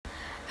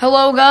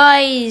Hello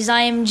guys,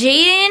 I am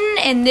Jaden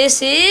and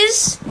this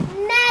is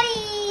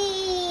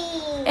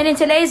Maddie! And in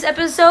today's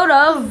episode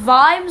of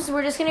Vibes,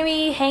 we're just going to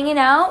be hanging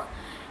out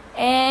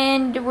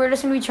and we're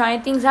just going to be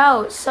trying things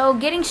out. So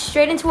getting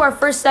straight into our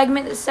first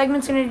segment, this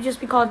segment's going to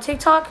just be called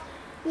TikTok.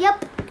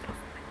 Yep.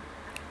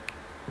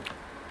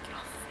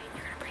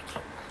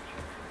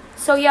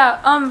 So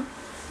yeah,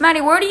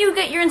 Maddie, where do you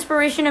get your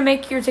inspiration to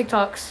make your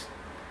TikToks?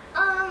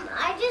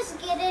 I just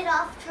get it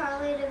off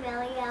Charlie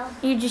D'Amelio.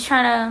 You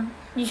trying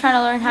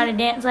to learn how to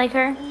dance like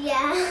her?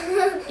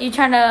 Yeah. You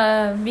trying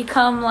to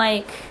become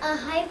like A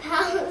hype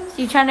house.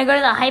 you trying to go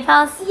to the hype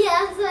house?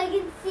 Yeah, so I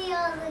can see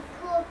all the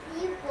cool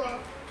people.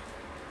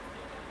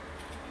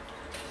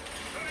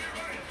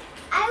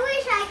 I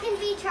wish I could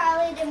be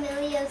Charlie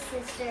D'Amelio's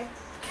sister.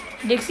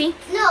 Dixie?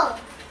 No,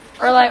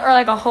 Or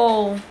like a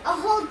whole a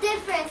whole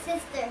different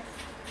sister.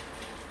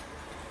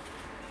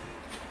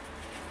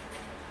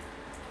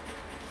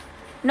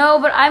 No,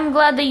 but I'm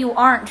glad that you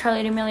aren't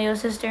Charlie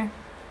D'Amelio's sister.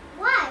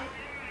 Why?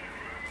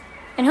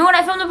 And who would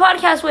I film the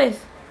podcast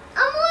with?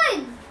 I'm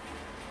one.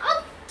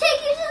 I'll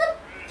take you to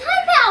the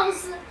hype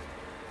house.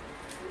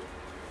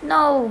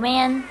 No,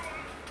 man.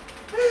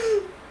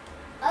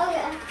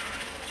 Okay.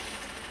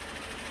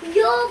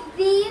 You'll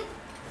be.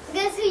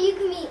 Guess who you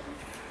can meet?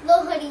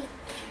 Lil Hoodie.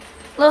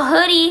 Lil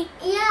Hoodie.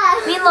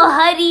 Yeah. Me Lil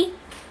Hoodie.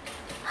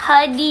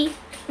 Hoodie.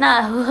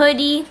 Not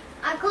hoodie.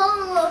 I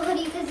call him Lil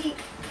Hoodie because he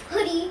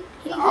hoodie.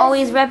 You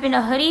always repping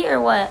a hoodie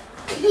or what?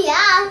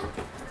 Yeah.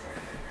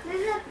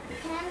 There's a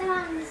panda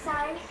on the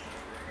side.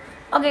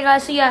 Okay,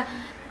 guys. So yeah,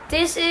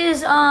 this is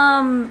the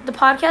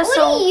podcast.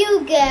 What do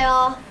you get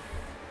off?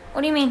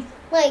 What do you mean?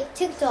 Like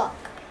TikTok.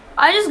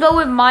 I just go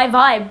with my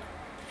vibe.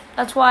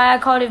 That's why I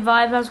called it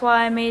Vibe. That's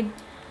why I made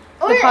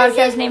the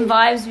podcast named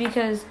Vibes,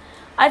 because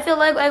I feel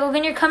like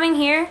when you're coming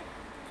here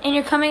and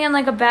you're coming in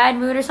like a bad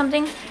mood or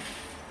something,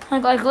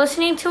 like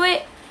listening to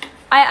it,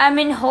 I'm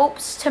in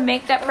hopes to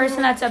make that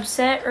person that's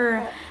upset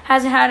or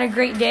hasn't had a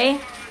great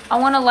day. I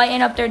want to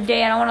lighten up their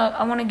day, and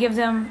I want to give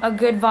them a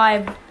good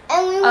vibe.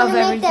 And we want of to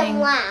make everything. them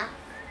laugh.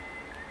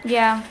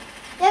 Yeah,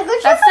 Yeah, go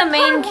check that's out the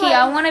main part key. one.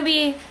 I want to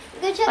be.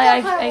 Go check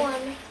like, out part I-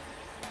 one.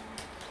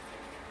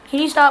 Can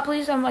you stop,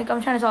 please? I'm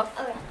trying to talk.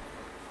 Okay.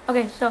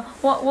 Okay, so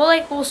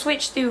we'll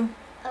switch through.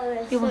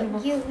 Okay. People.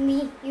 So you,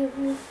 me.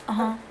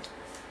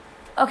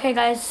 Okay,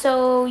 guys.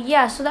 So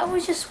yeah, so that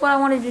was just what I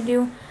wanted to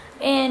do,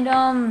 and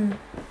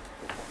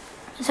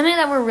something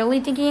that we're really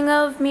thinking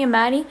of, me and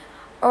Maddie,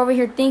 are over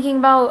here thinking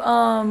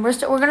about.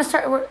 We're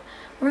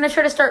gonna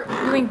try to start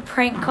doing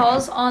prank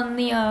calls on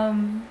the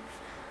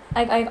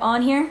like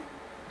on here,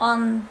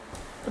 on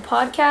the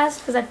podcast,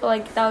 because I feel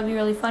like that would be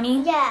really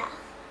funny. Yeah.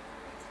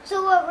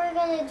 So what we're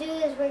gonna do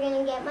is we're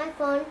gonna get my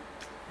phone,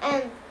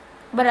 and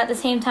But at the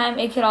same time,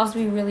 it could also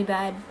be really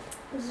bad.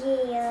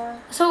 yeah.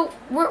 So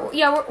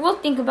we'll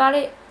think about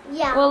it.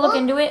 Yeah. We'll look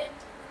into it.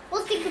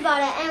 We'll think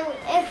about it, and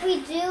if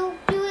we do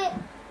it,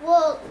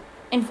 we'll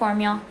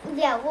Inform y'all.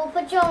 we'll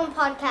put you on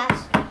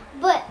podcast.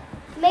 But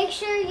make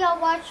sure y'all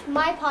watch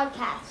my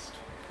podcast.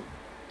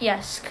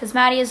 Yes, because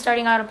Maddie is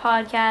starting out a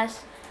podcast.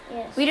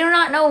 Yes. We do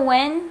not know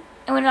when,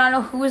 and we do not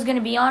know who is going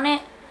to be on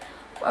it.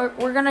 I'm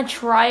going to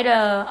try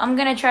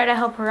to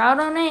help her out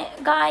on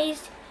it,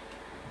 guys.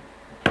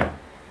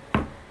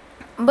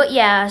 But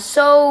yeah,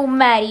 so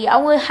Maddie,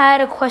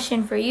 had a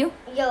question for you.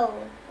 Yo.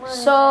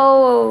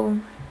 So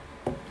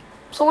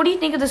what do you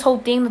think of this whole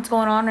thing that's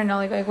going on right now?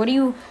 Like what are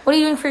you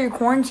doing for your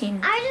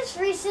quarantine? I just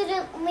recently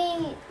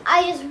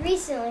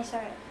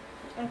started.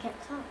 I can't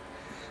talk.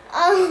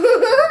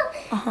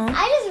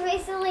 I just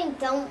recently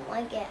don't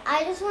like it.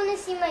 I just want to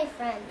see my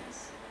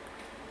friends.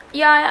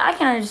 Yeah, I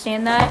can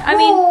understand that. I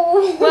mean,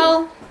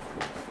 well,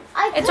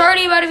 it's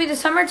already about to be the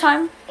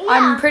summertime. Yeah.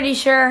 I'm pretty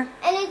sure.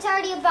 And it's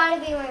already about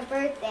to be my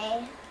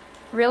birthday.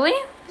 Really?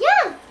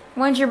 Yeah.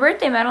 When's your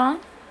birthday, Madeline?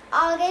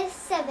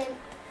 August 7th.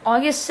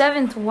 August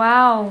 7th.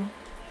 Wow.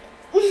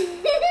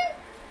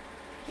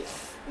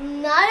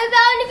 Not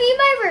about to be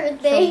my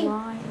birthday.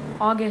 July,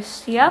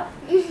 August. Yep.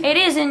 It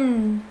is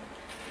in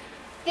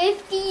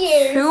 50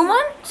 years. 2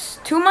 months?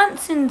 2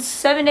 months and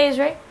 7 days,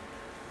 right?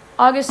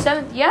 August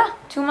 7th. Yeah.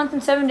 2 months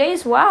and 7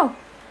 days. Wow.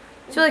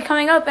 It's really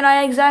coming up, and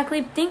I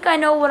exactly think I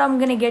know what I'm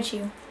going to get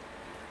you.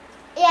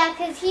 Yeah,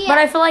 because But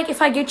I feel like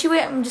if I get you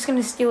it, I'm just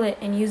going to steal it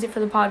and use it for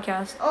the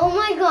podcast. Oh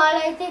my god,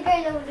 I think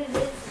I know what it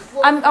is.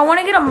 I want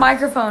to get a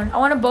microphone. I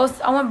want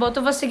both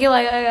of us to get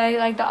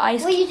like the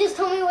ice, Well, you just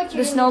told me what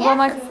you're the snowball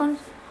microphones.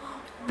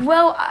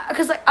 Well,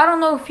 because I don't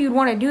know if you'd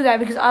want to do that,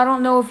 because I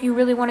don't know if you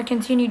really want to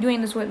continue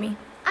doing this with me.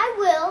 I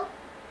will.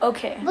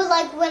 Okay. But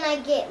when I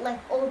get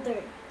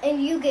older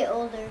and you get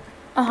older,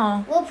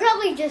 we'll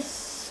probably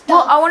just stop.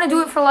 Well, I want to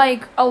do it for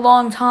a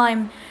long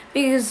time,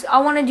 because I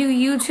want to do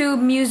YouTube,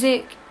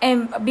 music,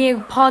 and be a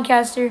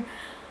podcaster.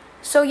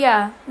 So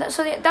yeah, that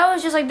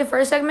was just the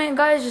first segment,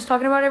 guys, just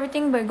talking about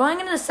everything. But going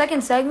into the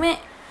second segment,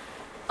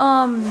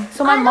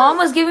 so my mom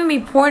was giving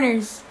me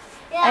pointers.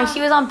 Yeah. And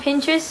she was on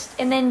Pinterest,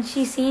 and then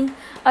she seen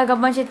a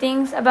bunch of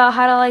things about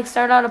how to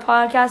start out a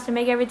podcast and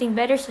make everything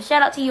better. So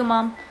shout out to you,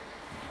 Mom,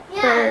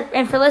 Yeah.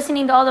 for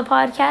listening to all the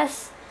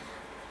podcasts.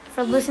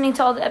 for listening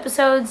to all the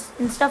episodes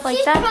and stuff like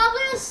that. She's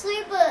probably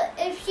asleep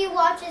if she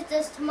watches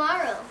this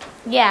tomorrow.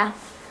 Yeah.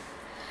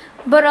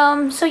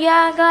 But, so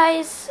yeah,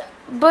 guys.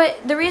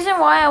 But the reason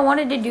why I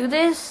wanted to do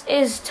this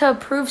is to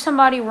prove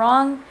somebody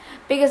wrong.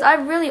 Because I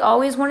really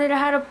always wanted to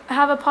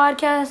have a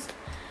podcast.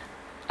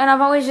 And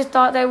I've always just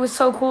thought that it was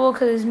so cool.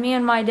 Because me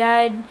and my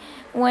dad,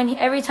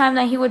 every time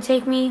that he would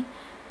take me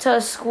to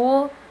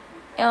school,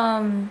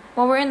 when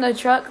we're in the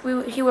truck,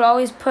 he would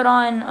always put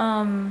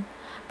on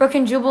Brook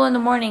and Jubal in the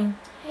morning.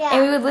 Yeah.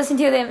 And we would listen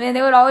to them. And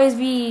they would always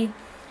be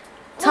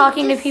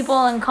talking to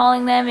people and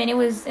calling them. And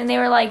they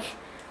were like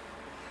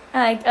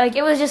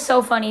it was just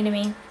so funny to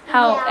me.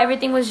 How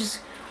everything was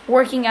just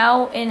working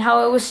out. And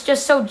how it was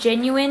just so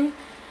genuine.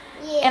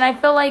 Yeah. And I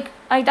feel like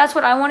that's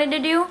what I wanted to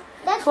do.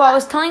 So I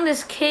was telling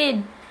this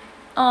kid,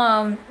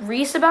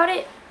 Reese, about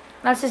it.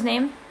 That's his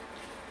name.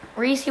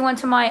 Reese. He went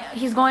to my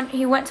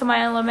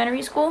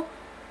elementary school.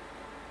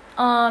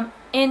 And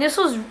this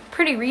was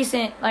pretty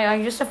recent,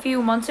 like just a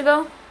few months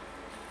ago.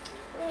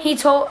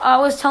 I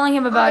was telling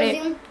him about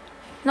it. Zoom?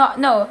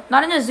 No,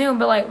 not in a Zoom,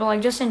 but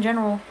like just in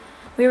general.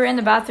 We were in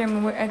the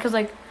bathroom, because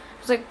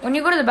it's like when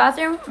you go to the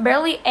bathroom,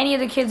 barely any of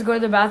the kids go to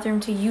the bathroom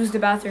to use the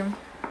bathroom.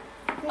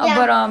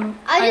 Yeah,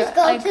 I just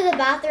go to the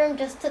bathroom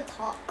just to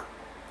talk.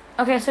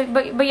 Okay, so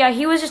but yeah,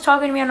 he was just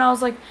talking to me, and I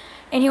was like,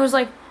 and he was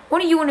like,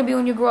 "What do you want to be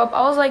when you grow up?"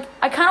 I was like,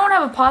 "I kind of want to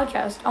have a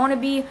podcast. I want to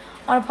be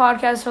on a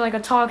podcast for like a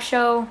talk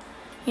show,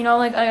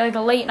 like a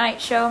late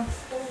night show."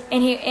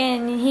 And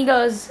he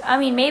goes, "I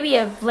mean, maybe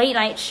a late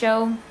night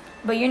show,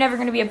 but you're never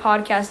gonna be a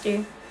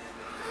podcaster."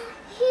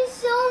 He's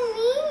so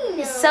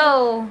mean.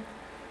 So,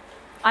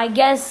 I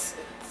guess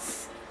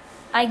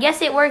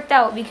it worked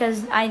out,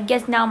 because I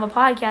guess now I'm a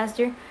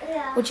podcaster.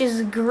 Yeah. Which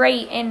is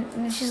great, and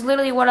this is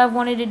literally what I've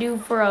wanted to do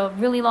for a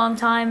really long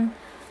time.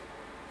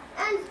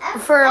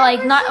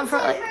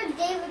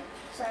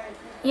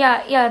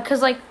 Yeah,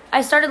 because like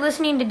I started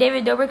listening to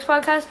David Dobrik's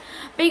podcast,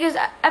 because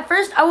at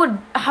first I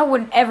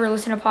wouldn't ever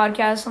listen to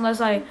podcasts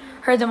unless I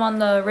heard them on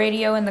the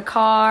radio in the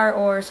car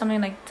or something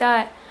like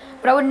that.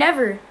 But I would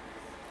never.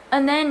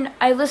 And then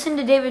I listened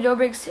to David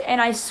Dobrik's,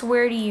 and I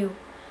swear to you,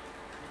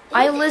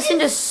 I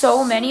listened to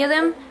so many of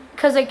them,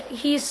 because like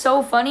he's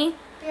so funny.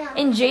 Yeah.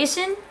 And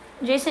Jason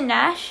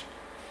Nash.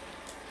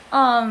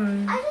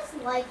 I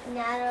just like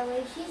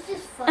Natalie. She's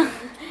just funny.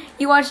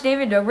 You watch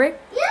David Dobrik?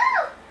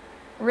 Yeah.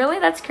 Really?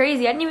 That's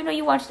crazy. I didn't even know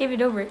you watched David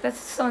Dobrik. That's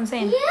so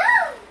insane.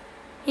 Yeah.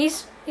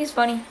 He's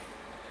funny.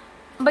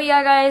 But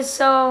yeah, guys,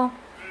 so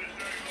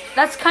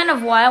that's kind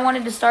of why I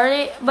wanted to start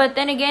it. But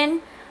then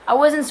again, I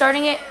wasn't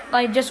starting it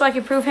like just so I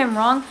could prove him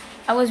wrong.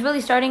 I was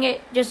really starting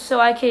it just so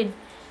I could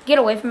get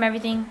away from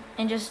everything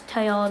and just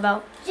tell y'all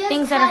about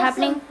things that are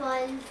happening.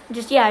 Fun.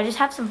 Just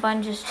have some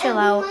fun. Just chill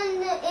out.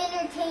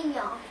 Entertain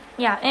y'all.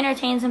 Yeah,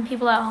 entertain some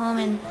people at home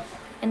in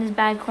this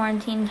bad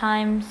quarantine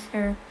times.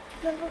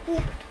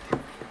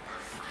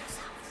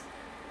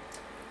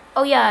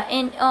 Oh yeah,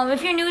 and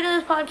if you're new to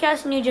this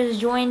podcast and you just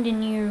joined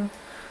and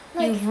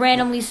you've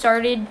randomly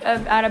started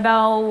at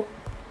about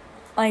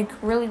like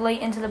really late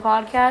into the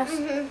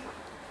podcast,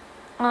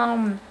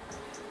 I'm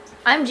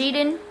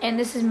Jaden and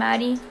this is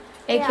Maddie,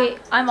 aka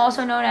I'm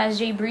also known as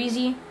Jay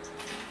Breezy.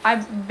 I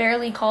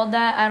barely called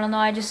that. I don't know.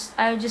 I just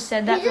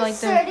said that for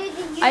like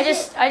I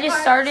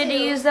just started to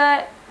use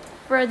that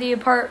for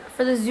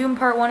the Zoom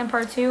part 1 and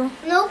part 2.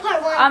 No,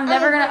 part 1. I'm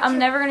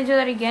never gonna do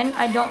that again.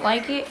 I don't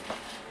like it.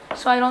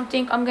 So I don't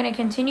think I'm gonna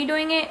continue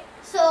doing it.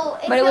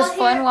 But it was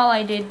fun while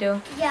I did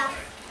though. Yeah.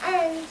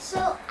 And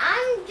so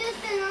I'm just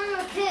a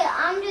normal kid.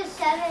 I'm just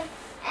 7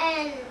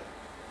 and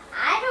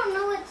I don't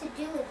know what to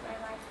do with my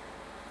life.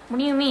 What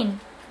do you mean?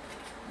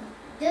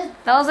 That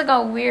was like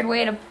a weird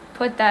way to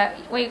put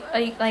that. Wait,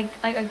 like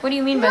what do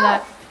you mean by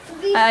that?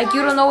 Like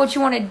you don't know what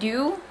you want to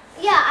do?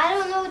 Yeah, I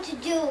don't know what to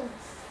do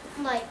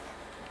like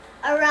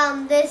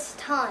around this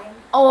time.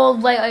 Oh,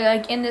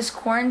 like in this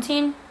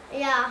quarantine?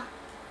 Yeah.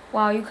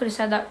 Wow, you could have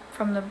said that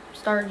from the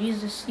start.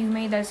 Jesus, you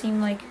made that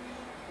seem like...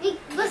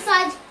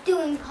 Besides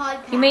doing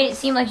podcasts. You made it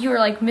seem like you were,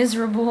 like,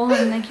 miserable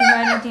and like you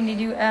had anything to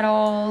do at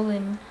all.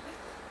 And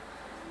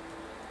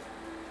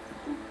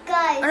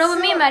guys, I know,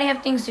 but me and Maddie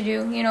have things to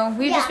do,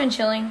 We've just been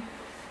chilling.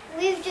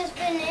 We've just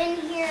been in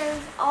here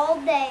all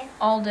day.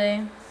 All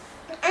day.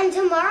 And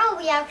tomorrow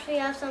we actually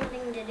have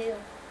something to do.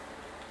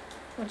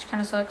 Which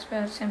kind of sucks, but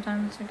at the same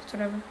time, it's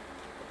whatever.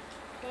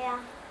 Yeah.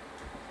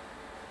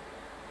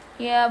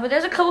 Yeah, but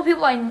there's a couple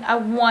people I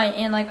want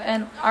and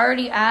I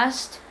already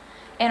asked,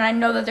 and I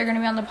know that they're gonna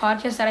be on the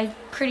podcast that I'm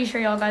pretty sure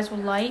y'all guys will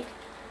like.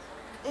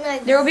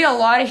 There will be a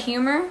lot of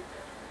humor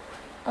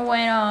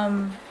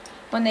when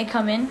they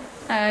come in.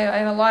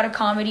 A lot of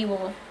comedy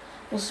will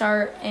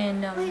start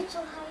and. Wait, so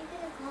how are you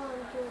gonna call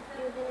him?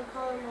 You're gonna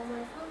call him on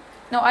my phone?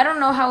 No, I don't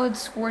know how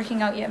it's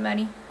working out yet,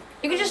 Maddie.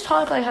 You can just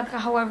talk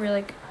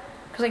however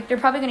because they're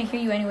probably gonna hear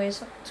you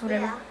anyways, so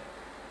whatever. Yeah.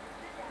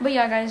 But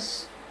yeah,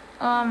 guys.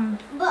 But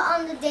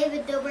on the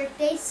David Dobrik,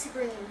 they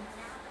scream.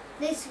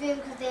 They scream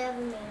because they have a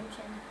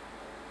mansion.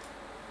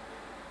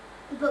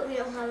 But we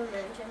don't have a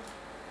mansion.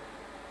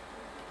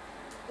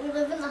 We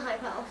live in the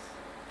hype house.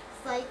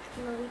 It's like,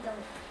 no, we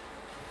don't.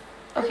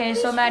 Okay,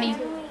 so Maddie,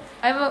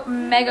 I have a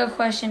mega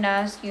question to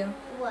ask you.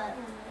 What?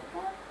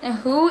 And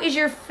who is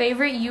your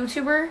favorite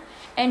YouTuber,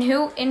 and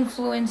who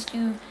influences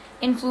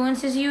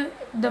you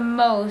the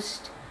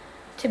most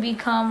to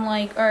become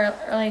like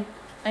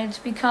to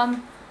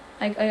become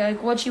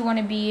like what you want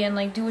to be and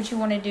like do what you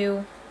want to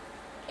do,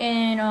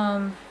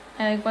 and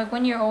like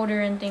when you're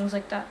older and things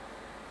like that.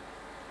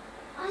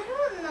 I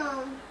don't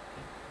know.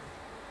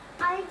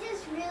 I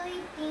just really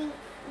think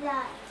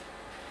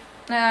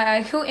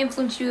that Who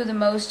influenced you the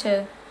most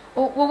to?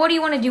 Well, what do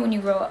you want to do when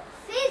you grow up?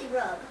 FaZe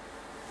Rug.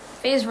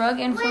 FaZe Rug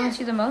influenced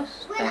you the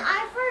most? When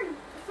I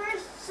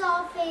first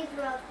saw FaZe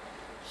Rug,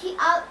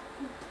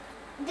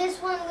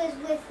 this one was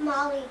with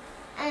Molly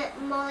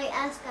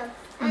Eskam,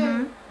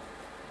 and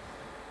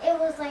it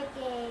was like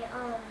a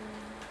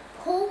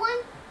cool one.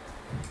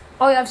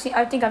 Oh yeah,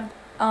 I think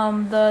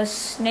I've the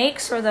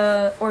snakes or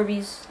the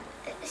Orbeez.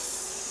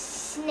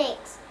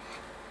 Snakes,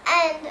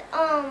 and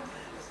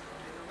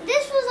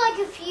this was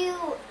like a few.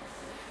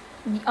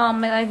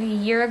 Like a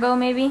year ago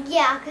maybe.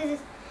 Yeah, cause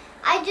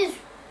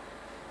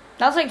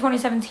That was like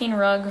 2017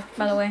 Rug,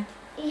 by the way.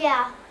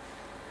 Yeah.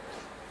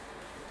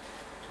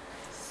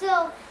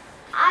 So,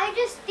 I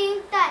just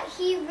think that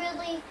he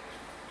really,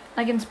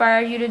 Like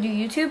inspired you to do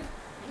YouTube?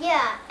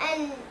 yeah,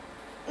 and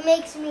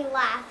makes me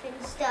laugh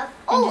and stuff.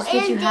 And just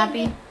gets you David,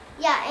 happy?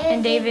 Yeah,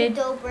 and David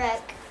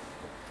Dobrik.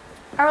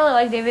 I really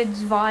like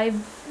David's vibe.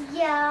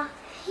 Yeah,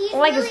 he's I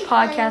like really his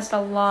podcast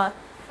a lot.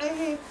 We're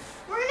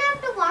gonna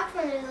have to watch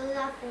one of those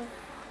after.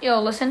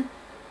 Yo, listen.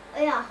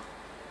 Yeah.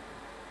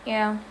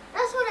 Yeah.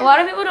 That's what A lot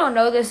of people don't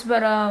know this,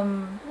 but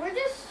we're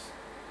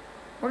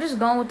we're just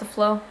going with the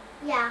flow.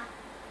 Yeah.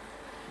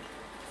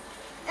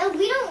 And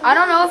we don't. I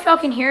don't know if y'all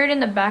can hear it in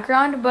the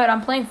background, but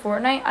I'm playing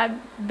Fortnite. I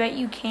bet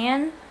you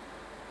can.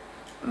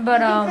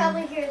 But you can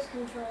probably hear his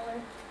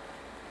controller.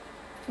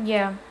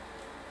 Yeah.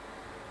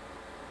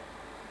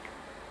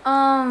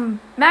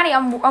 Maddie,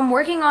 I'm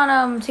working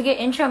on to get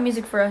intro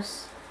music for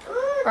us. Ooh,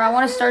 Or I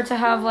want to that's start to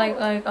really have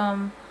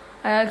cool.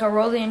 like a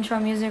roll the intro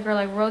music or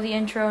like roll the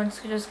intro, and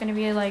it's just gonna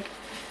be like.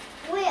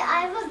 Wait,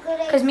 I have a good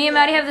idea. Cause me and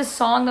Maddie have this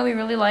song that we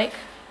really like.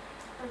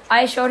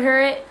 I showed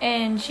her it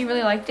and she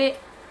really liked it.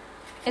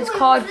 It's Wait,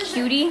 called what is it?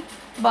 Cutie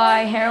by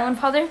Heroin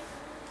Father.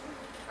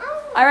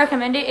 Oh. I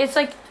recommend it.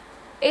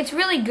 It's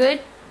really good.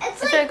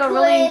 It's It's like like a good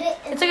really- and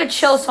it's like a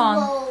chill song.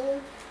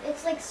 slow.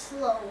 It's like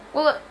slow.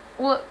 Well,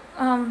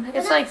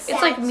 it's not like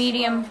sad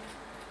medium. slow.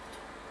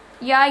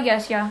 Yeah, I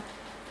guess yeah.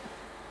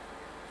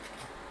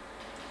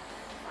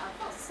 That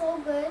felt so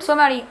good. So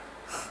Maddie,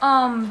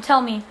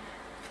 tell me,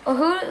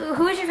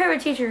 who is your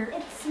favorite teacher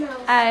It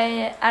smells.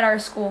 at our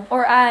school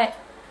or at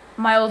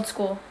my old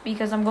school?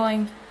 Because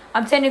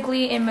I'm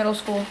technically in middle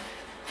school.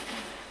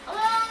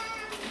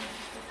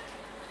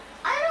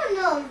 I don't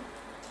know.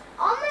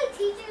 All my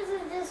teachers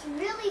are just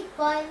really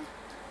fun.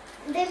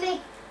 They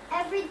make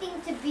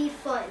everything to be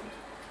fun.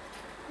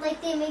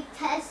 Like they make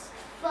tests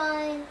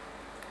fun.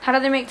 How do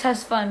they make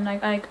tests fun?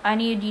 Like I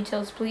need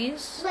details,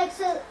 please.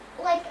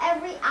 Like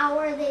every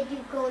hour they do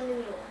Go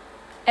Noodle.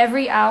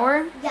 Every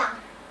hour? Yeah.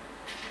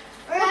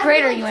 Or What every,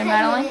 grade are like, you in, 10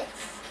 Madeline? minutes.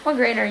 What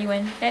grade are you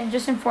in? And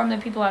just inform the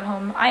people at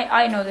home.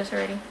 I know this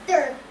already.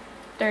 Third.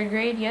 3rd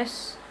grade,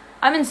 yes.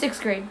 I'm in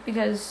 6th grade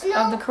because No,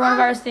 of the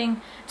coronavirus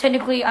thing.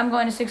 Technically, I'm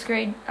going to 6th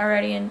grade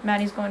already, and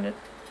Maddie's going to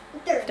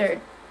Third. 3rd.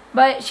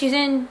 But she's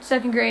in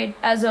 2nd grade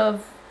as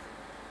of,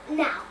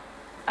 Now.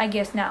 I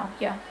guess, now.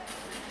 Yeah.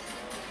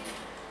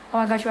 Oh,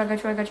 I got you.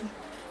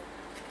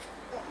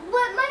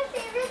 What my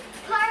favorite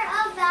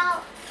part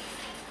about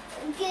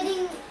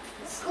getting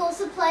school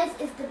supplies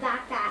is the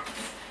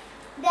backpacks.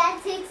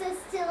 That takes us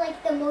to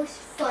like the most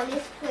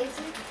funnest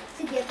places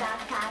to get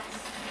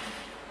backpacks.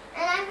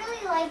 And I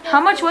really like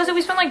How much was it?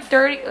 We spent like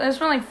 30, I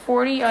spent like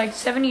 40, like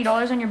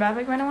 $70 on your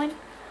backpack, Madeline?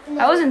 No,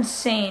 That was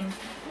insane.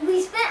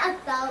 we spent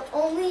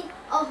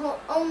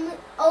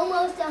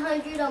almost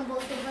 100 on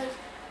both of us.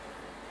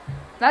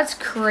 That's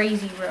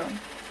crazy, bro.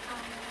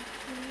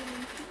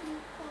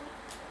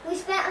 We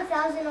spent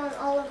 1,000 on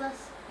all of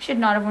us. Should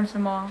not have went to the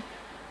mall.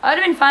 I would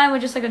have been fine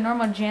with just like a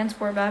normal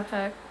JanSport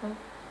backpack.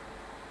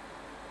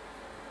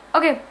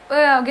 Okay,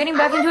 getting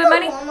back into it,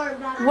 Maddie.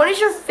 What is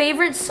your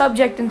favorite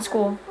subject in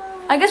school?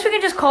 I guess we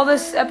could just call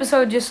this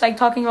episode just like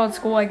talking about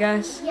school, I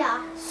guess.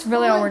 Yeah. It's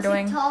really all we're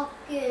doing.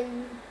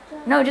 Talking.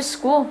 No, just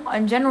school.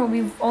 In general,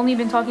 we've only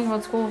been talking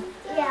about school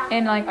Yeah.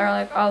 and like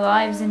our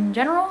lives in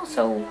general.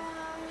 So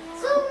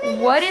So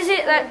what is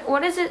it,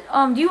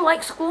 do you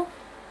like school?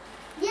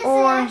 Yes,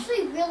 Or- I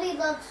actually really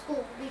love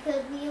school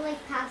because we like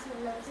pass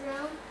the notes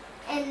around,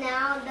 and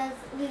now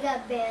we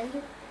got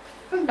banned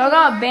from Y'all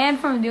got banned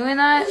from doing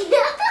that?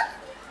 Yeah.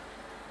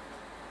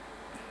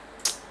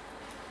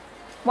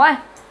 Why?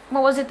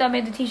 What was it that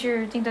made the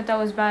teacher think that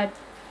was bad?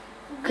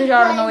 Because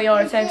y'all don't know what y'all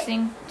are Bridget-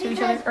 texting to each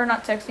other. because Or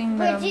not texting,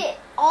 but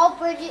all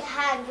Bridget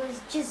had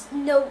was just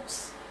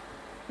notes.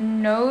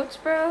 notes,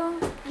 bro.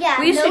 Yeah.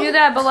 We used to do notes,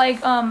 that, but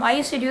like, I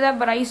used to do that,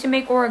 but I used to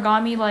make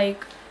origami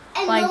like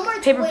and no more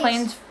paper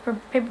toys.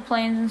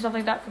 planes and stuff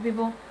like that for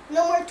people.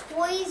 No more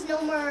toys.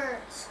 No more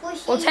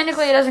squishies. Well,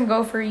 technically, it doesn't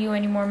go for you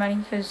anymore, Manny,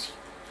 because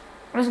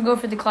I doesn't go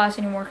for the class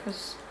anymore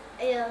because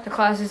Yeah. the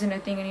class isn't a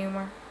thing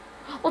anymore.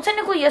 Well,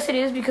 technically, yes, it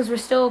is because we're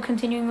still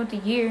continuing with the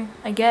year,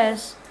 I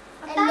guess.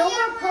 And no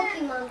more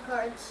Pokemon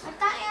cards. I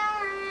thought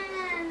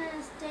you were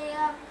gonna stay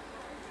up.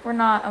 We're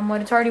not.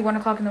 It's already 1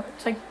 o'clock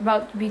it's like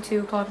about to be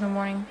 2 o'clock in the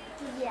morning.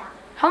 Yeah.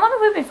 How long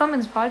have we been filming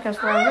this podcast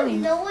for? I really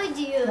have no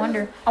idea.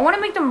 wonder. I want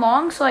to make them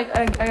long, so like,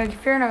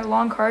 if you're in a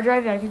long car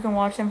drive, like you can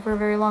watch them for a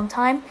very long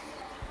time,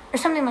 or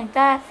something like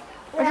that,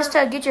 or just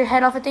to get your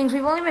head off of things.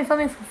 We've only been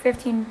filming for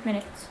 15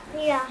 minutes.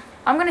 Yeah.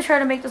 I'm gonna try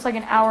to make this like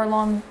an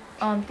hour-long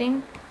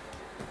thing.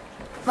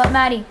 But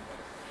Maddie,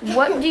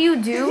 what do you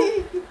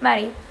do,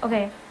 Maddie?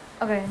 Okay.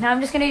 Now I'm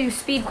just gonna do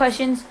speed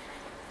questions,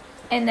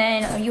 and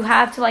then you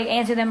have to like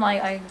answer them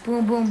like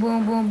boom, boom,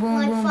 boom, boom, boom,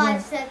 Like boom,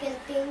 5-second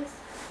things.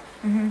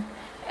 boom.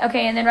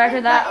 Okay, and then right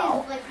after that,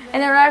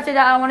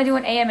 I want to do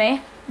an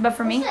AMA, but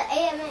for me, What's the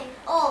AMA?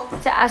 Oh.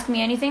 to ask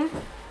me anything.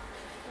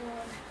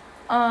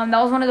 That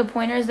was one of the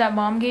pointers that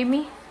Mom gave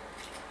me,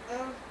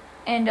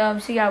 and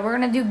so yeah, we're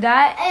gonna do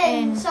that,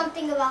 And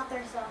something about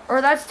themselves.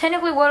 or that's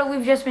technically what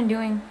we've just been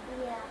doing.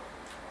 Yeah.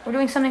 We're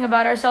doing something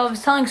about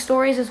ourselves, telling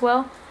stories as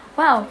well.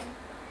 Wow,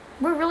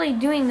 we're really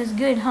doing this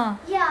good, huh?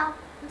 Yeah.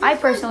 I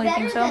This personally was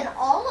think so. better than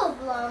all of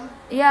them.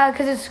 Yeah,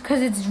 because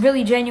it's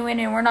really genuine,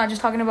 and we're not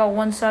just talking about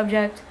one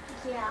subject.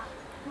 Yeah.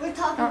 We're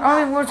talking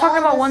I mean, we're talking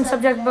all about the one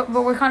subject, subjects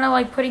but we're kind of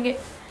like putting it.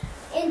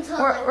 into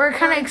We're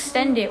kind of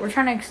extend it. We're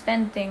trying to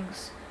extend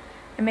things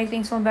and make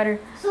things feel better.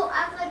 So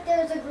act like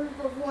there's a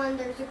group of one,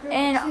 there's a group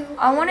And of two.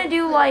 I want to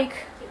do like.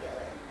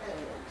 Together.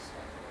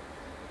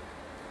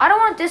 I don't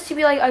want this to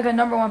be like a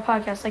number one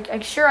podcast.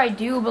 Like sure I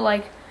do, but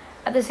like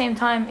at the same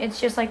time, it's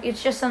just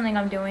something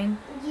I'm doing.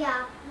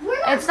 Yeah.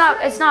 It's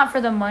not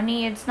for the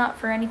money. It's not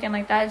for anything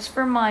like that. It's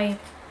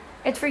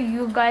for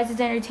you guys'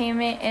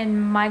 entertainment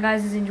and my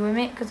guys'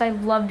 enjoyment because I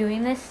love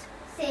doing this.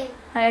 Same.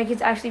 Like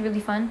it's actually really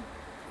fun.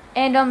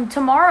 And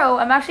tomorrow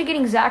I'm actually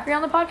getting Zachary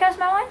on the podcast,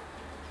 Madeline.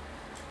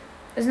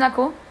 Isn't that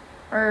cool?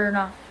 Or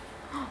no?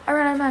 I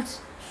ran out of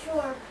mats.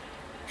 Sure.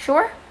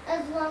 Sure?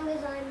 As long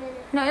as I'm in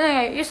it.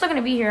 No, you're still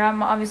gonna be here.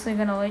 I'm obviously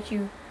gonna let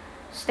you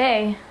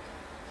stay.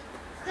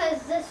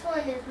 Because this one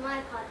is my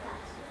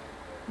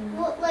podcast.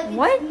 Well, like it's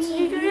What me,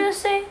 did you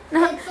just say?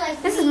 It's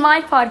like This me. is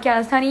my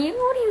podcast, honey.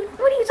 What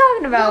are you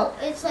talking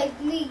about? No, it's like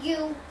me, you,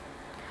 and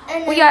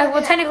Well, then yeah. we're Well,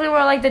 gonna- technically,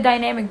 we're like the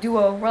dynamic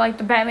duo. We're like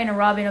the Batman and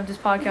Robin of this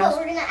But podcast.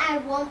 we're gonna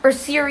add one. For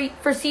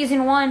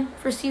season one.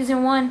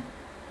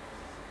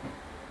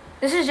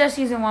 This is just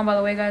season 1, by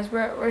the way, guys.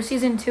 We're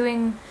season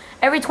 2ing.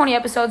 Every 20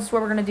 episodes is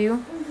what we're gonna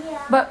do. Yeah.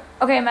 But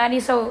okay, Maddie.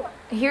 So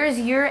here's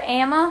your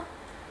AMA,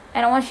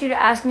 and I want you to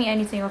ask me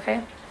anything.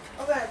 Okay?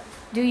 Okay.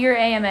 Do your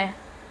AMA.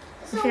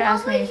 So should what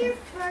ask me was anything.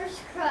 your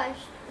first crush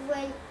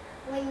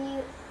when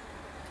you?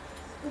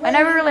 I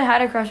never really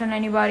had a crush on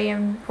anybody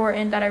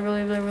important that I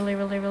really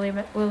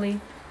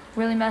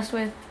messed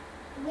with.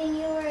 When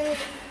you were in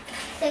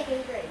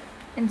 2nd grade.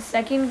 In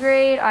 2nd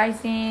grade, I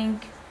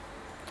think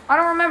I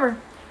don't remember.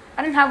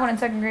 I didn't have one in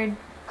 2nd grade.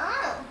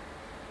 Oh.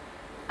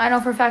 I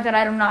know for a fact that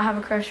I do not have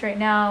a crush right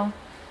now.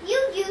 You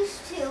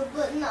used to,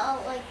 but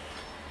not like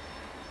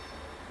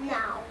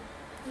now.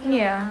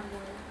 Yeah.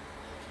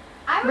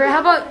 I But how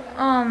remember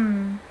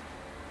about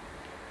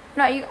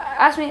No, you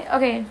ask me.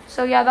 Okay,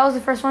 so yeah, that was the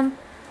first one.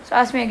 So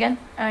ask me again.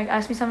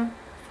 Ask me something.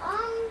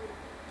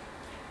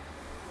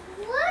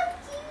 What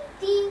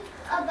do you think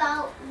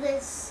about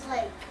this,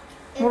 like?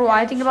 What do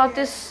I think about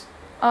adventure? this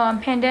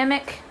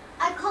pandemic?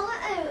 I call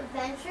it an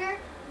adventure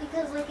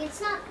because, like,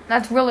 it's not.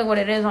 That's really what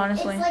it is,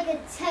 honestly. It's like a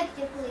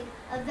technically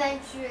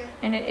adventure.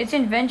 And it's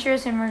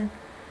adventurous, and we're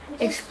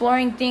Just-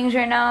 exploring things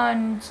right now,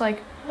 and it's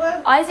like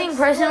we're I think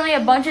personally a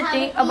bunch of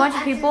exploring a bunch of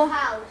how to eat people. at your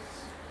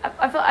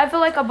house. I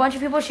feel like a bunch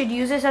of people should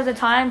use this as a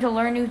time to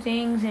learn new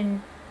things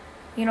and,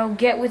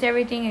 get with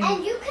everything.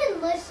 And you can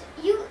listen.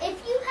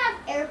 If you have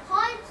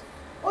AirPods,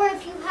 or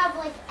if you have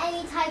like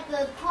any type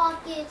of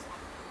pockets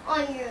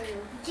on your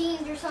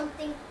jeans or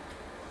something,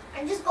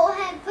 and just go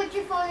ahead and put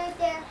your phone right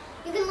there.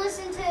 You can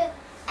listen to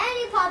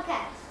any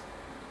podcast.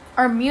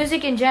 Or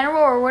music in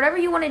general, or whatever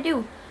you want to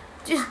do.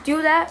 Just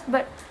do that.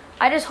 But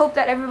I just hope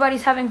that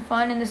everybody's having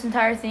fun in this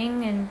entire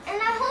thing. And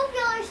And I hope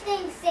y'all are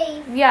staying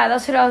safe. yeah,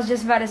 that's what I was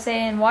just about to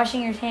say. And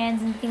washing your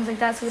hands and things like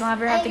that, so we don't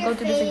ever have And to your go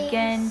through this face.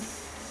 again.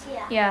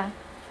 Yeah. Yeah.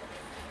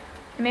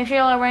 And make sure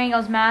y'all are wearing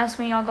y'all's masks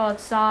when y'all go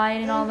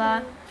outside and all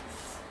that.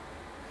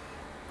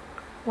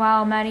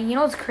 Wow, Maddie, you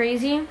know what's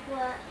crazy?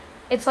 What?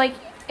 It's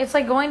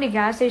like going to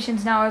gas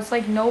stations now. It's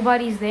like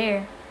nobody's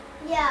there.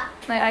 Yeah.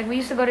 Like we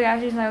used to go to gas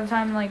stations all the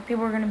time. Like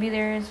people were gonna be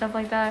there and stuff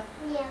like that.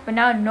 Yeah. But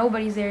now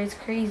nobody's there. It's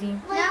crazy.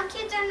 Now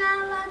kids are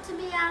not allowed to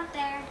be out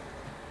there.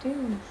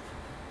 Dude,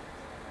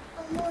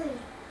 Amoy,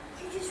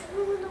 you just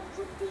ruined the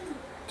whole thing.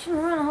 you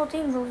ruin the whole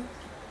thing, bro.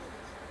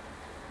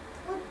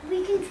 Well,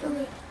 we can trim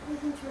it. We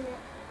can trim it.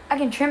 I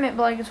can trim it,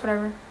 but like it's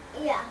whatever.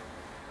 Yeah.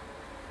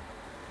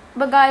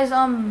 But guys,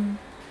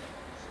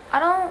 I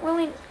don't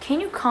really. Can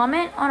you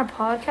comment on a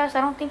podcast? I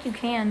don't think you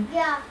can.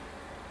 Yeah.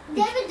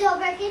 David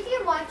Dobrik, if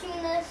you're watching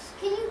this,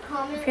 can you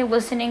comment? If you're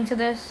listening to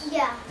this,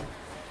 Yeah.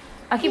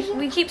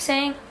 we keep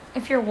saying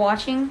if you're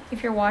watching,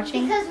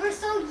 Because we're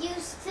so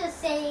used to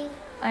saying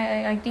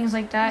I things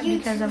like that YouTube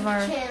because of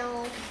our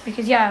channel.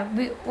 because yeah,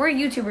 we're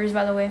YouTubers,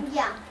 by the way.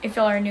 Yeah. If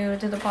y'all are new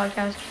to the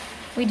podcast,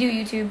 we do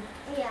YouTube.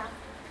 Yeah.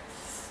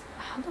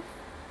 How the?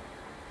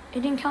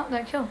 It didn't count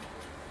that kill.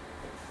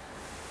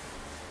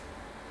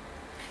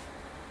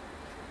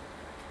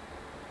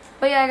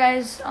 But yeah,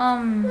 guys. That's all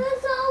we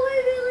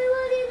really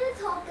wanted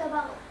to talk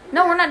about.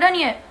 No, we're not done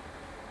yet.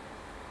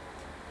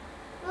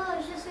 No, I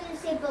was just gonna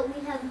say, but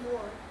we have more.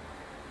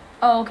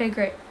 Oh, okay,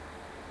 great.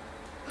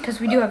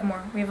 Because we do have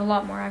more. We have a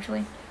lot more,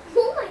 actually.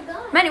 Oh my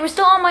god. Manny, we're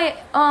still on my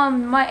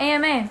my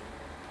AMA.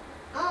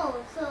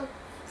 Oh, so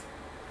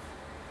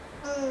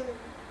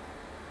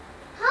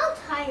how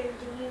tired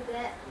do you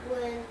get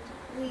when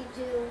we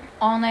do?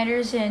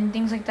 All-nighters and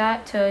things like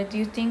that to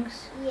do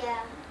things.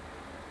 Yeah.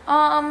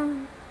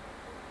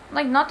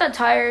 Like not that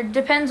tired.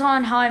 Depends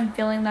on how I'm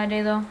feeling that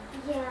day, though.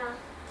 Yeah.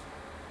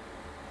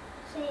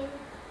 Same.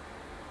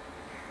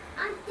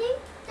 I think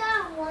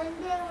that one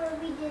day where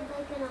we did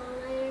like an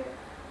all-nighter,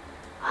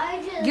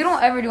 I just... You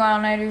don't ever do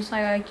all-nighters.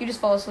 Like you just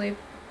fall asleep.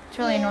 It's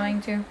really Yeah.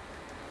 annoying too.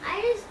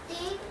 I just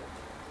think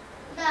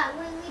that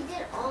when we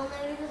did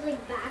all-nighters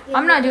like back in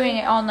I'm not the doing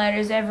day-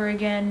 all-nighters ever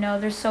again. No,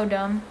 they're so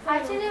dumb. I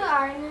have to do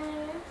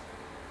all-nighters.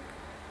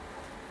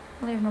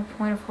 Well, there's no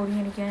point of holding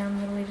it again. I'm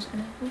literally just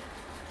gonna.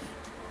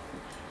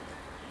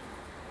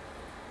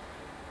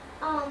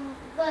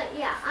 But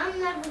yeah, I'm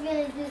never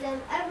gonna do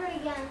them ever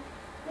again.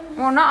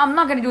 Well, I'm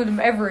not gonna do them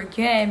ever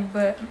again,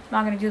 but I'm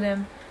not gonna do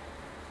them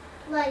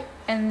Like,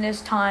 in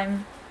this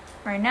time,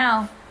 right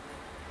now.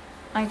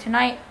 Like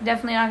tonight,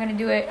 definitely not gonna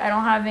do it. I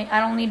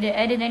don't need to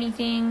edit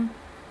anything.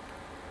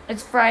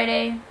 It's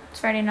Friday. It's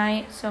Friday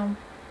night, so.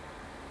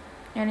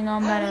 You know,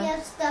 I'm and we about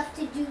have stuff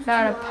to do a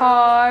tomorrow.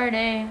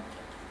 party.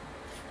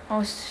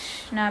 Oh,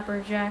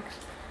 snapper jacks.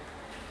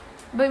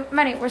 But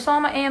Manny, we're still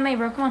on my AMA,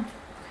 bro. Come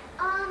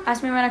on.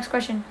 Ask me my next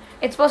question.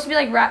 It's supposed to be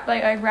like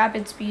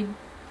rapid speed.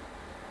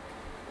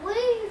 What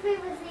is your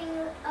favorite thing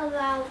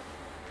about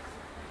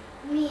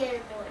me and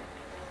boy?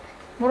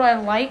 What do I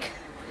like?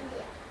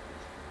 Yeah.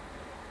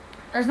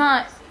 There's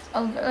not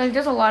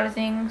there's a lot of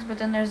things, but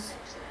then there's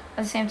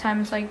at the same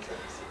time it's like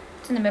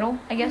it's in the middle,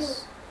 I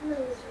guess.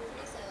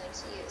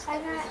 I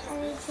got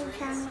a YouTube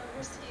channel.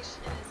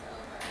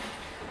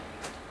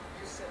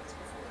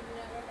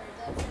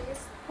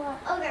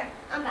 Okay,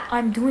 I'm back.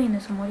 I'm doing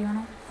this,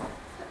 Moriano.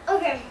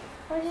 Okay.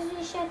 Why did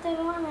you shut the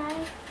door,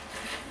 Maddie?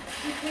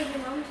 Because your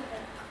mom's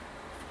awake.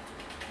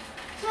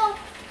 So,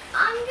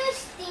 I'm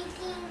just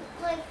thinking,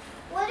 like,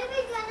 what are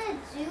we gonna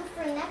do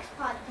for next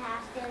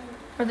podcast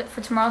and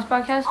For tomorrow's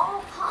podcast?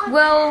 all podcasts?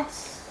 Well,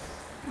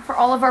 for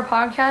all of our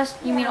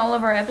podcasts, you mean Yeah. all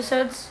of our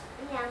episodes?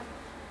 Yeah.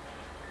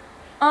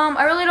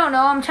 I really don't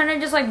know. I'm trying to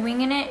just like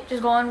winging it,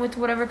 just going with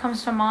whatever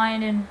comes to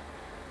mind and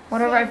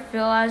whatever I Same.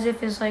 feel as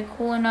if is like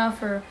cool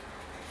enough, or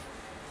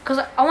because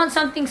I want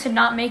some things to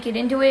not make it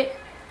into it,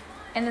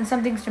 and then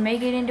some things to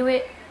make it into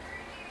it.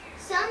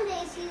 Some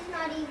days he's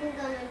not even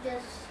gonna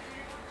just.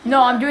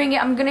 No, I'm doing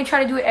it. I'm gonna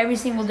try to do it every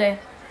single day.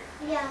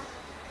 Yeah.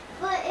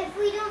 But if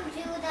we don't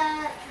do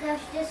that,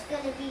 that's just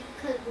gonna be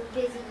because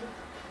we're busy.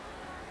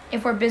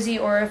 If we're busy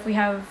or if we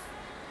have,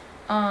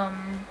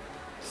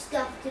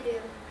 Stuff to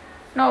do.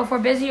 no, if we're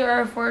busy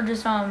or if we're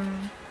just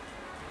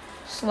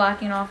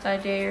slacking off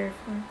that day or.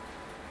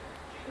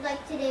 If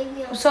Like today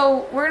we only.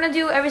 So we're gonna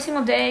do every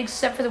single day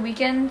except for the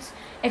weekends.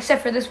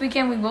 Except for this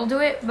weekend, we will do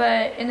it,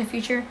 but in the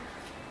future,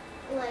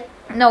 Like,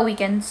 no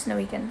weekends. No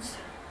weekends.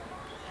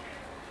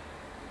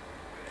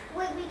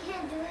 wait, we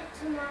can't do it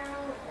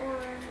tomorrow or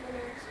the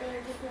next day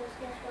because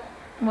guess what?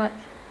 What?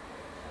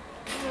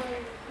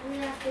 We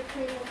have to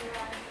clean the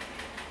garage.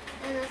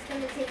 And that's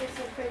gonna take us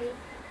a pretty long.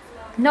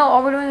 No,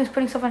 all we're doing is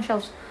putting stuff on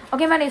shelves.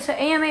 Okay, Maddie, it's an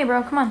AMA,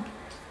 bro. Come on.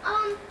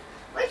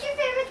 What's your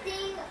favorite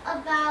thing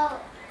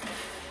about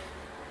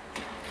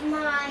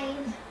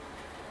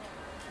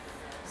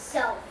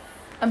myself?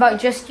 About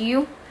just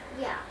you.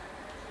 Yeah.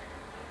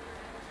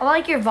 I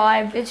like your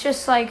vibe. It's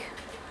just like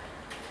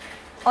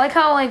I like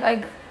how like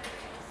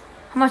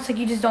how much like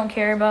you just don't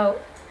care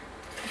about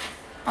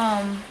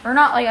or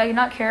not like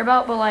not care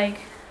about, but like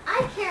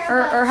I care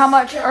or about how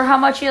much stuff. or how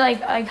much you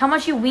like how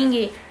much you wing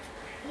it.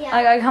 Yeah.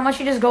 Like how much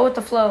you just go with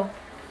the flow.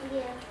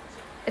 Yeah.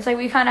 It's like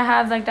we kind of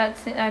have like that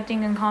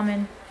thing in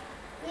common,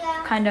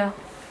 Yeah. kind of.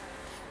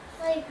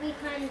 Like we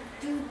kind of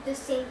do the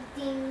same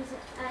things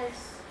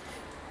as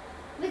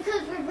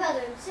because we're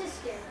brother and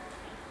sister.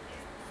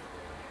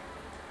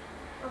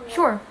 Oh, yeah.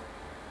 Sure.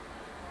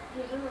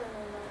 You don't know that.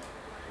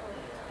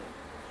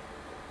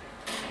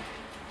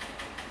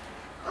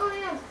 Oh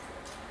yeah.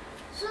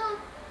 So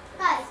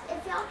guys,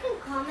 if y'all can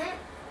comment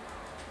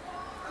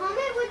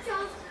what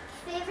y'all's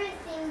favorite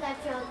thing that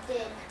y'all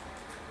did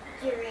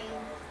during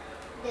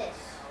this.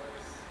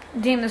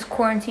 During this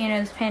quarantine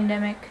and this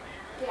pandemic.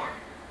 Yeah.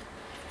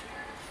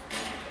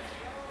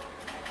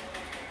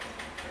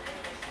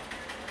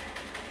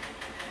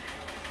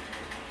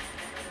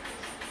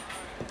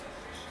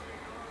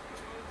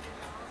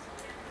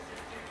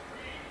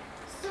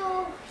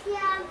 So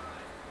yeah.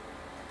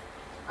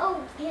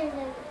 Oh,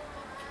 pandemic.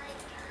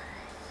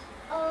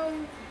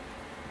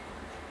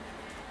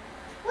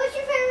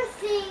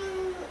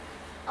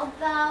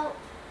 about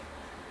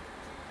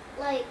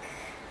like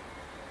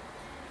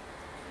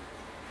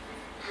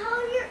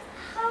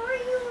how are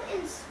you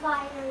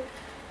inspired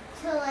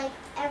to like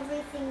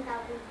everything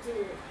that we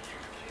do?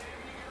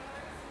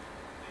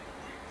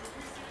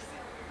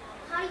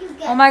 How do you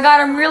get? Oh my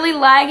god, I'm really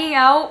lagging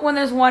out when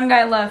there's one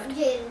guy left.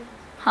 Jaden,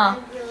 Huh?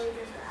 I really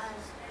just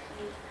asked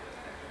you.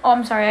 Oh,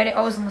 I'm sorry.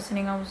 I wasn't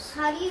listening. I was.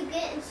 How do you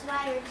get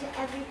inspired to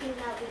everything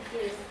that we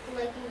do?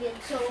 Like you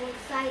get so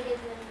excited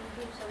when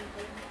you do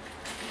something.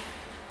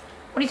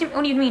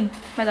 What do you mean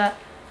by that?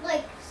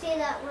 Like say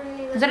that we're gonna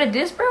go. Is that a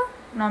diss, bro?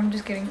 No, I'm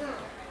just kidding. No.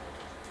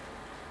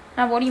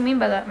 Now, what do you mean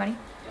by that, Maddie?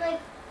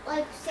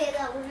 Like say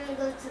that we're gonna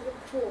go to the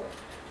pool.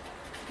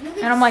 You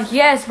And I'm like,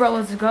 yes, bro,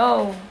 let's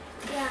go.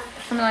 yeah.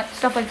 Something like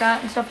stuff like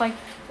that and stuff like.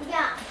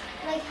 Yeah.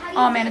 Like how do you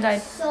Oh, man, get it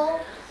died. so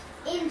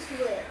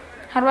into it?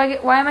 How do I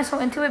get? Why am I so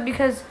into it?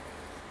 Because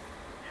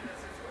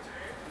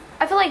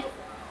I feel like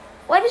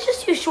life is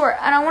just too short,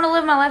 and I want to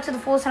live my life to the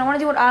fullest, and I want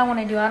to do what I want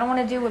to do. I don't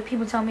want to do what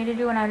people tell me to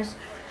do, and I just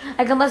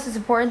like unless it's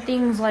important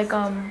things like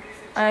I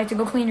like to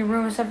go clean your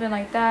room or something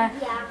like that,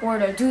 Yeah. or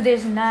to do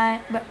this and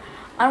that. But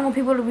I don't want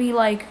people to be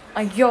like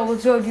yo,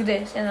 let's go do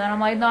this, and then I'm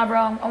like, nah,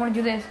 bro, I want to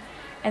do this,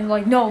 and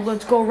like, no,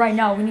 let's go right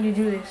now. We need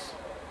to do this.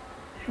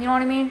 You know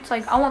what I mean? It's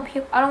like I want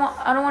people. I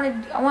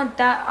want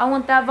that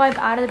vibe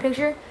out of the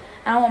picture,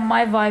 and I want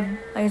my vibe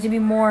like to be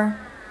more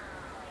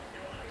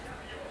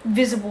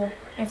visible,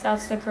 if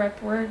that's the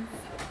correct word.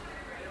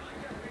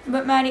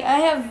 But Maddie, I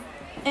have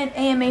an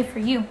AMA for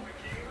you.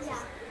 Yeah.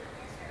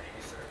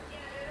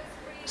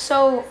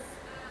 So,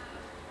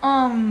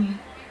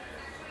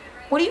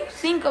 what do you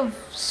think of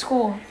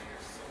school?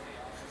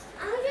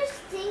 I just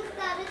think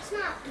that it's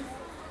not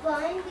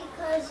fun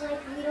because like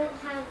we don't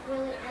have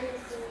really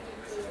anything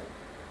to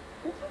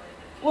do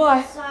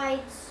Why?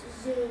 besides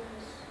Zooms.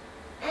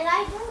 And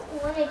I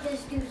don't want to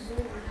just do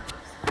Zooms.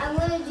 I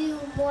want to do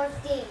more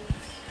things.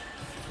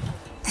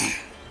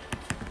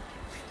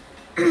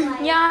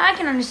 Like, Yeah, I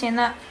can understand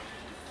that.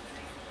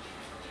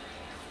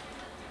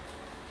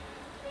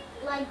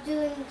 like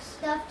doing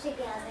stuff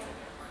together.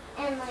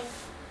 And like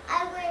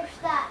I wish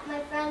that my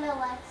friend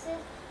Alexis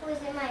was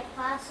in my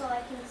class so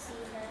I can see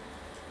her.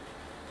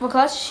 What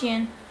class is she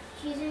in?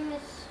 She's in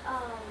Miss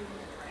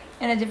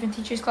In a different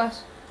teacher's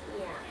class?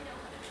 yeah.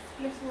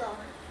 Miss Lowe.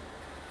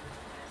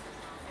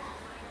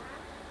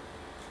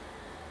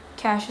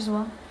 Cash as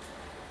well.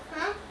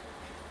 Huh?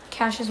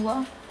 Cash as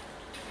well.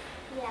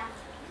 Yeah.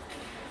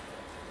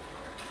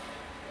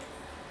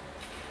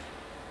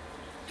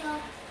 So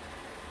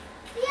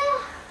yeah.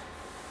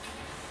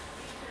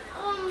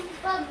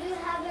 But do you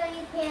have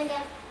any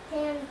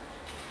pan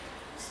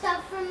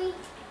stuff for me?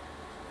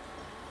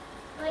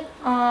 Like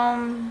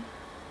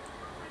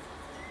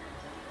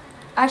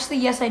Actually,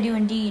 yes, I do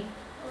indeed.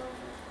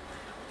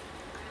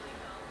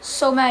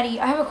 So, Maddie,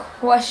 I have a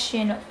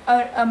question,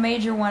 a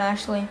major one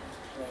actually.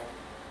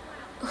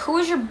 yeah. Who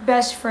is your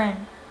best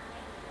friend?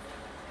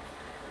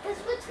 It's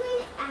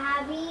between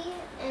Abby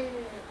and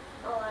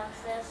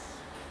Alexis.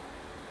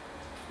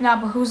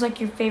 Nah, but who's like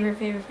your favorite?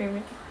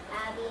 Abby.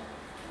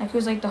 Like,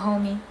 who's like the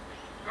homie?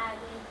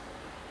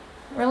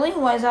 Abby. Really?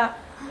 Why is that?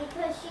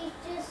 Because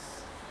she's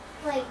just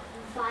like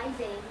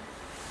vibing.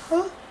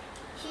 Huh?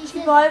 She's She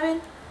just,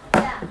 vibing?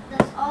 yeah,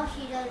 that's all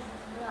she does is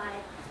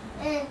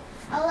vibe. And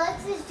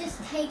Alexis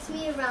just takes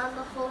me around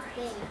the whole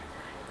thing.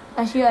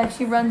 Like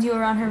she runs you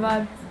around her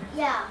vibe.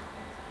 Yeah.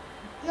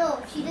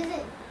 No, she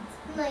doesn't.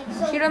 Like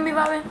so. She don't be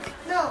vibing?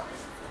 No.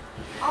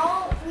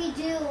 All we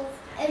do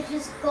is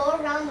just go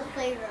around the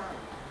playground.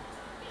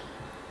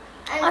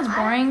 And That's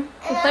boring.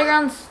 The and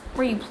playground's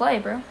where you play,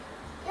 bro.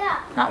 Yeah.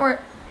 Not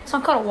where. It's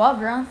not called a walk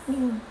around.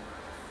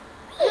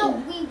 No,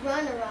 we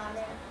run around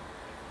it.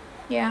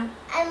 Yeah.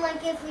 And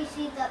like if we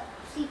see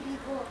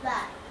people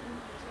that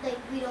like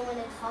we don't want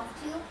to talk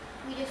to,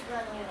 we just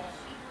run away.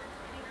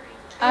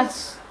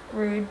 That's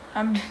rude.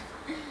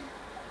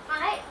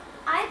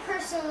 I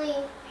personally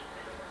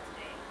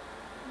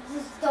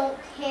just don't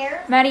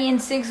care. Maddie, in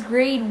 6th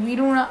grade, we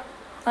do not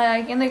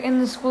like in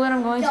the school that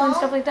I'm going to and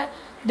stuff like that.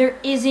 There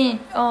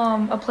isn't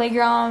a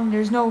playground.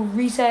 There's no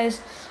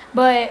recess.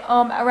 But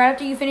right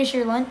after you finish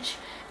your lunch,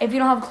 if you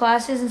don't have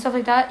classes and stuff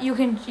like that, you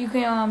can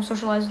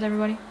socialize with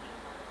everybody.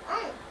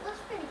 That's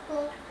pretty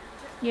cool.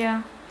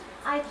 Yeah.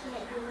 I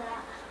can't do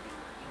that.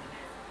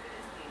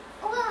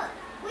 Well,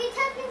 we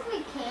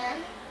technically can.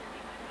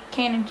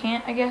 Can and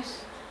can't, I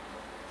guess.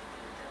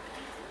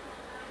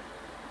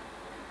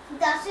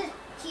 That's just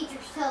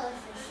teachers tell us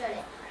we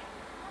shouldn't.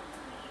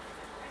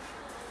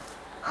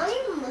 I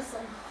don't even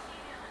listen.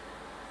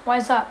 Why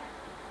is that?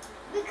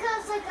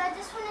 Because like I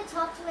just want to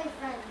talk to my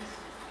friends.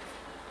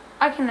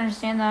 I can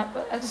understand that,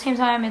 but at the same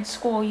time, it's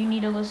school. You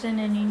need to listen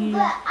and you need But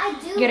to I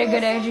do get a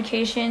good listen.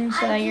 education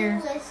so I that do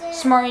you're listen.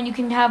 smart and you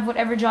can have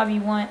whatever job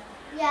you want.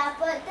 Yeah,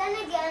 but then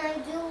again, I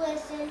do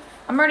listen.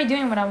 I'm already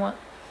doing what I want.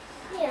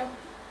 Yeah.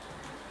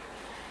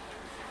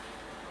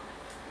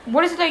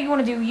 What is it that you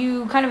want to do?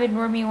 You kind of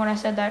ignored me when I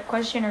said that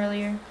question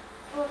earlier.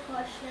 What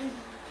question?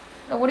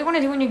 What do you want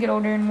to do when you get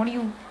older, and what do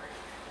you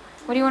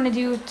want to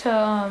do to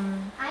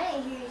I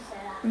didn't hear you say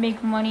that.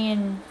 make money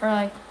or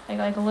like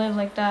live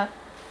like that?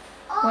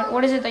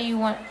 What is it that you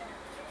want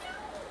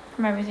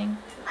from everything?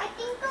 I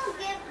think I'll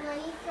get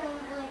money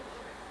from like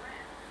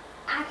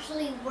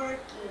actually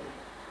working.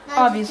 Not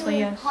Obviously,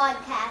 just doing yes.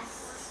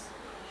 podcasts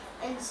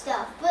and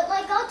stuff. But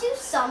like I'll do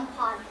some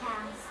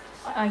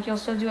podcasts. Like you'll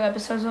still do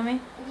episodes with me?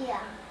 Yeah.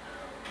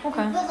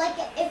 Okay. But like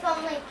if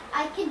I'm like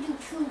I can do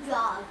 2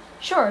 jobs.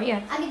 Sure,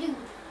 yeah. I can do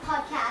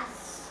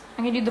podcasts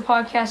I can do the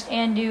podcast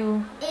and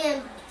do.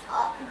 and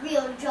a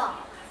real job.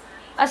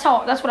 That's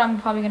what I'm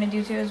probably gonna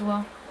do too as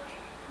well.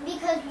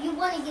 Because you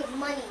want to get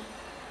money.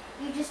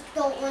 You just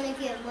don't want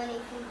to get money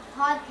from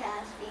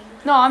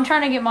podcasting. No, I'm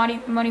trying to get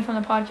money from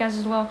the podcast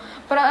as well,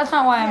 but that's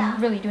not why Yeah.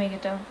 I'm really doing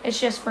it though. It's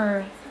just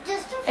for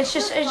It's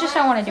just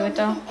I wanna do it,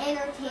 though. We can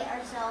entertain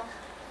ourselves.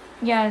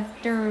 yeah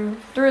through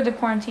the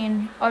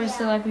quarantine.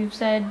 Obviously, Yeah. like we've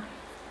said,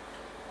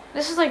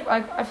 this is like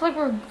I feel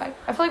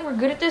like we're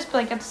good at this, but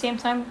like at the same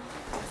time,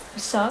 we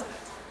suck.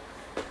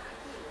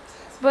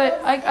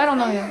 But I don't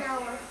know It's yet. been an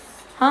hour.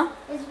 Huh?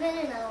 It's been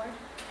an hour.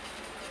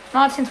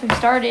 Not since we've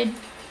started.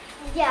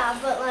 Yeah,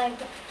 but like,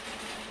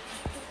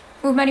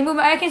 Move, Maddie, move.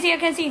 I can see.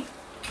 can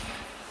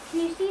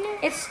you see it?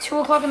 It's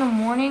 2:00 in the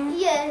morning.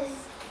 Yes.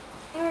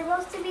 And we're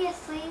supposed to be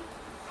asleep.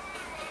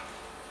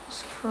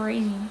 It's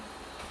crazy.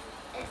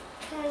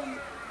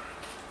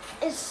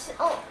 Because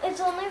it's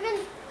only been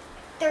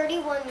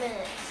 31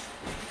 minutes.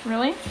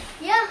 Really?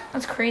 Yeah.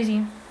 That's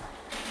crazy.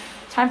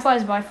 Time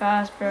flies by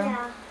fast, bro.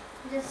 Yeah.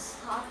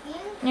 Just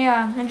talking.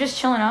 Yeah, and just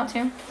chilling out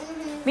too.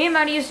 Mm-hmm. Me and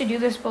Maddie used to do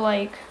this, but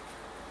like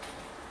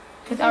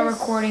without Yes.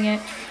 recording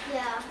it.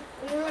 Yeah.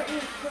 We weren't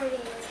recording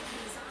it.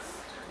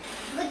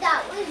 But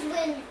that was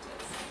when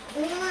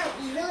we weren't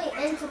really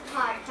into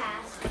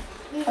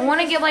podcasts. I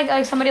want to get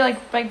like somebody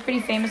like pretty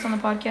famous on the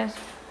podcast.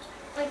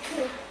 Like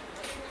who?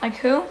 Like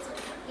who?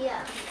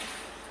 Yeah.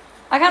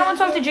 I kind of want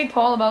to talk to Jake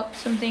Paul about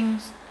some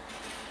things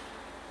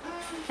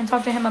and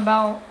talk to him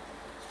about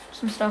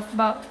some stuff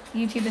about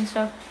YouTube and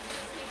stuff.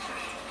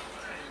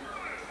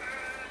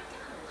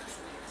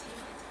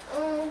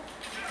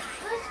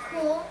 That's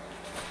cool.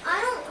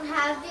 I don't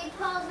have Jake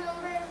Paul's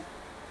number,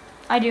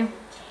 I do.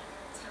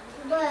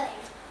 but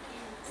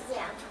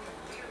yeah.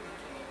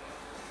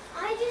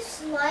 I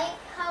just like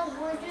how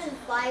we're just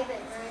vibing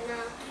right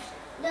now.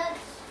 That's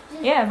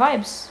just Yeah,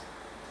 vibes.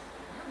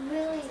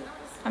 really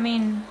I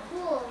mean,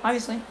 cool.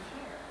 obviously.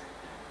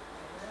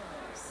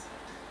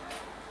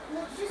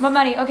 Let's just But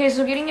Maddie, okay,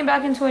 so getting it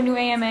back into a new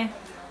AMA.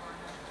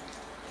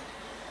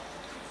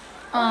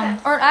 Okay.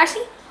 Or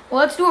actually, well,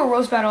 let's do a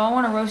roast battle. I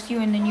want to roast you,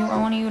 and then I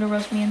want you to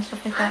roast me and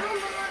stuff like I that. don't know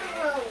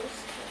how to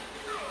roast.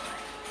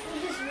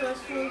 You just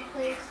roast me,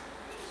 please.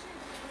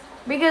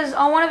 Because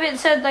on one of it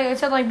said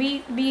like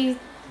be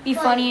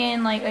funny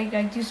and like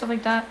do stuff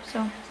like that.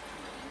 So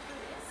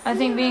I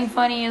think being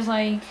funny is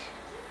like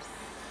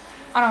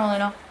I don't really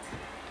know.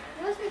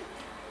 Roast me.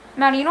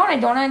 Maddie, you know what I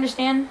don't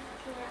understand?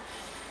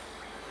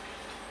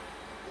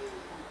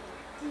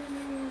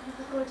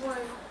 Good one.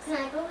 Can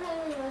I go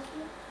ahead and roast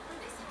you?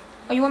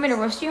 Oh, you want me to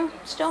roast you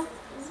still?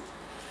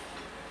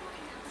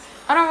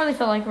 I don't really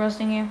feel like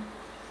roasting you.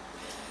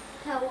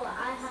 How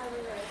I have a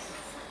roast.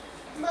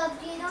 But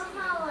do you know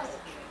how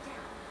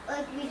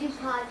like we do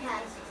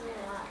podcasts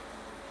a lot?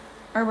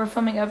 Or we're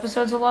filming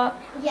episodes a lot.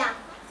 Yeah.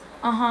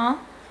 Uh-huh.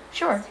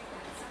 Sure.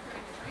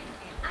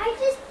 I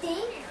just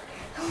think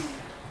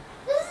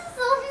this is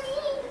so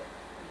mean.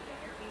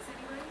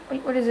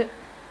 Wait, what is it?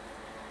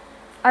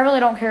 I really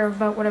don't care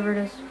about whatever it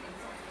is.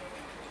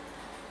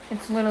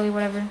 It's literally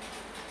whatever.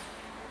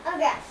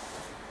 Okay.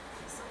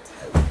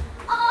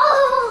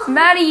 Oh!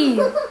 Maddie!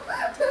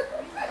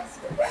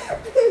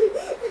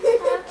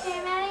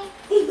 Okay, Maddie?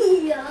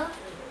 Yeah.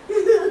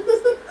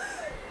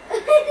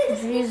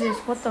 Jesus,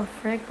 what the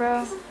frick,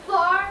 bro?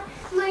 Far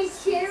my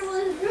chair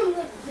was from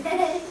the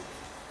bed.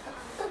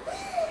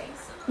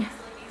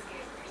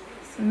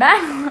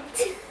 Matt!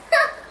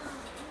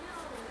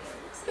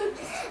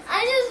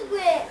 I just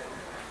went.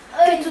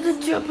 Get to the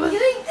chopper.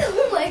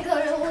 Oh my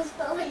god, I almost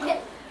fell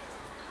again.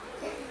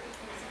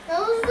 That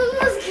was the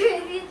most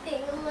crazy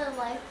thing in my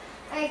life.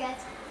 Alright,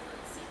 guys.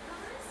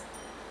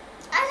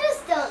 I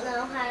just don't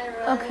know how to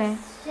roast. Okay.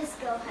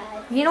 Just go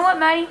ahead. You know what,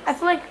 Maddie? I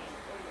feel like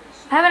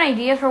I have an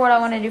idea for what I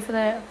want to do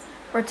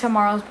for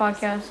tomorrow's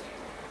podcast.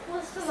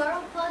 What's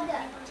tomorrow's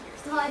podcast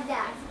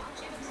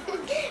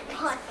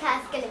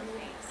gonna be?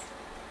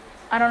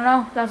 I don't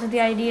know. That's what the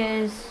idea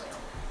is.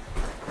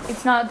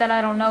 It's not that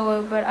I don't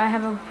know it, but I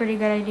have a pretty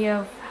good idea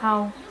of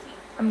how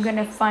I'm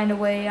gonna find a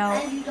way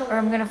out, or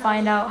I'm gonna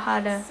find out how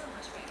to.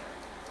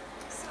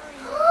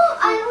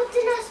 I know what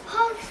the next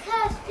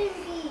podcast can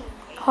be.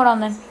 Hold on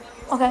then.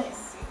 Okay.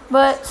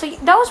 But so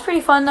that was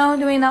pretty fun though,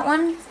 doing that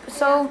one.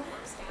 So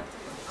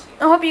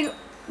I hope you.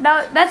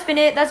 That's been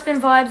it. That's been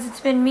Vibes. It's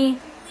been me.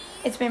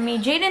 It's been me,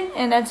 Jaden,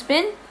 and that's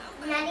been.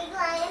 Maddie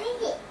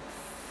Glenn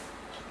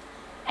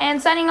And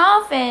signing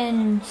off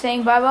and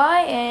saying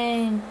bye-bye,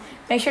 and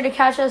make sure to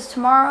catch us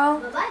tomorrow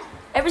Bye-bye.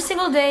 every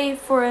single day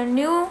for a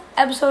new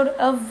episode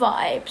of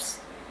Vibes.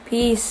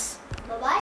 Peace. Bye-bye.